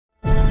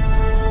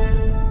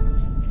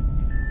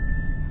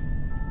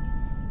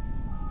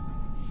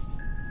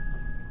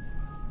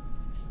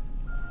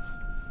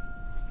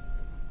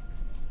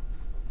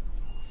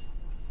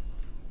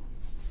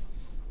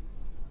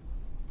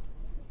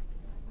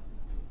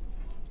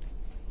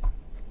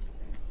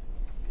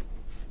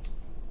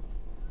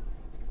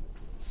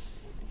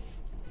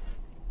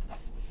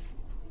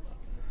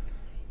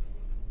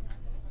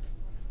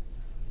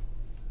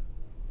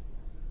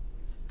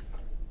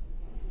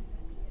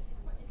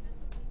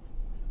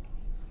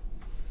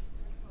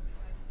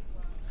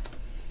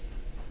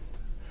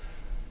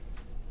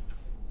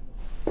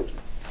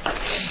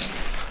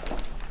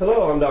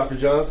Hello, I'm Dr.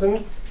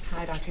 Johnson.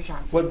 Hi, Dr.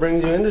 Johnson. What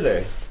brings you in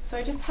today? So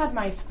I just had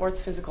my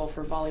sports physical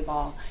for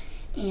volleyball,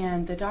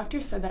 and the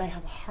doctor said that I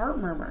have a heart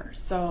murmur,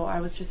 so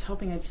I was just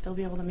hoping I'd still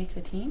be able to make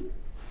the team.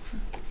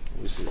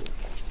 Let me see.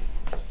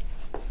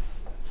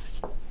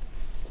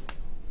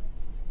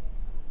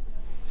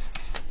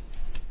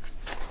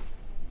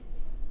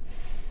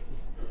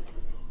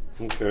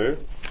 Okay.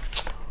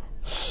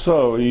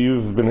 So,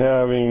 you've been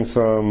having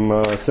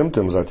some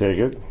symptoms, I take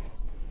it?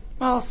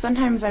 Well,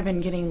 sometimes I've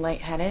been getting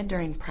lightheaded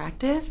during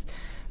practice,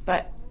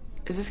 but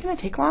is this going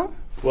to take long?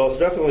 Well, it's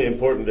definitely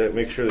important to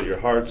make sure that your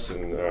heart's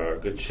in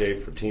good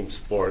shape for team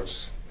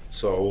sports.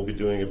 So we'll be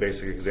doing a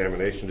basic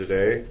examination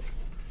today.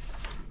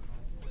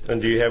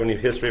 And do you have any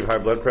history of high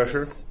blood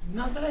pressure?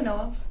 Not that I know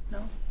of,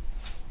 no.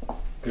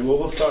 Okay, well,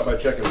 we'll start by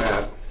checking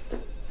that.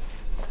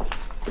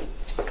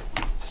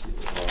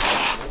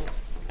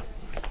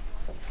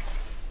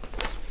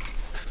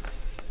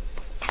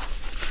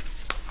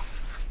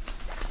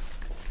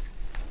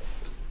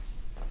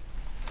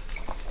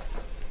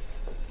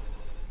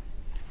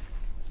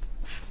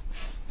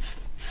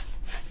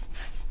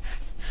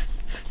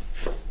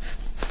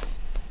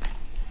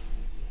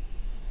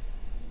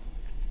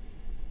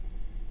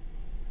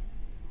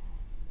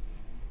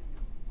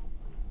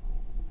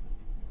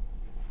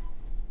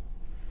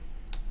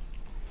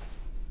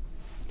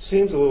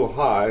 Seems a little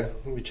high.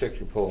 Let me check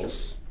your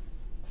pulse.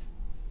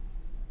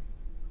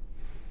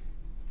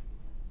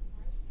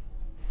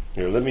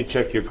 Here, let me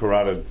check your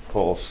carotid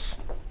pulse.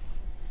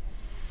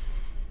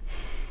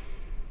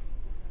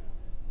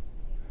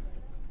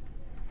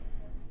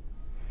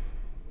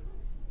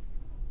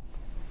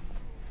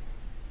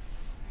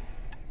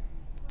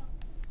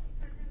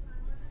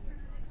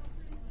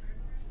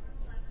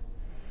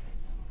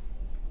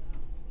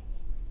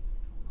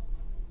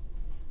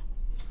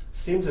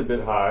 Seems a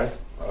bit high.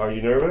 Are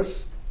you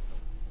nervous?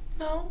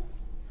 No.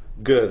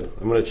 Good.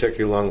 I'm going to check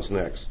your lungs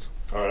next.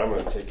 All right, I'm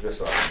going to take this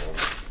off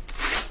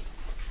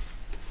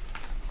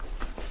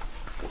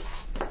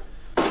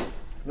now.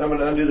 And I'm going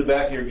to undo the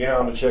back of your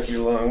gown to check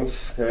your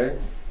lungs, okay?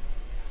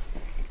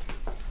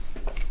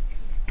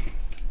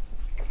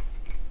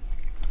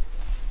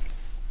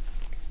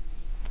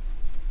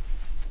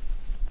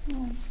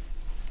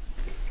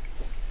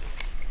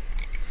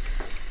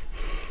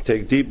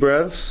 Take deep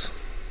breaths.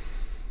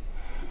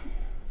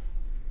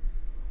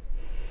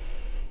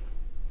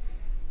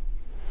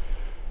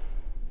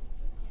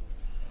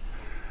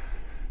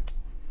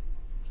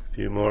 A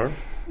few more.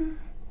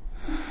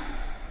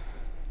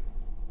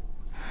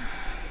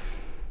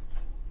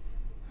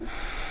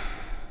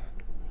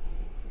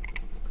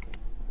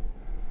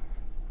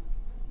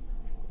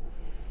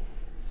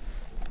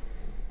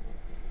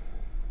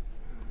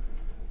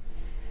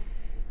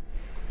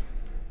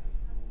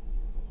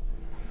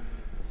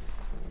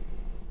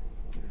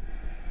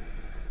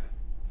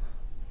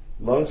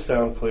 Lungs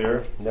sound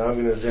clear. Now I'm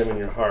going to examine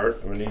your heart.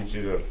 I'm going to need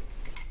you to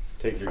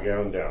take your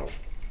gown down.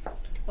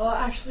 Well,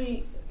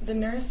 actually, the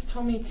nurse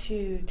told me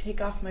to take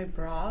off my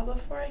bra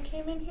before I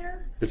came in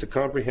here. It's a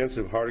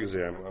comprehensive heart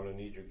exam. I'm going to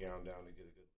need your gown down to get a good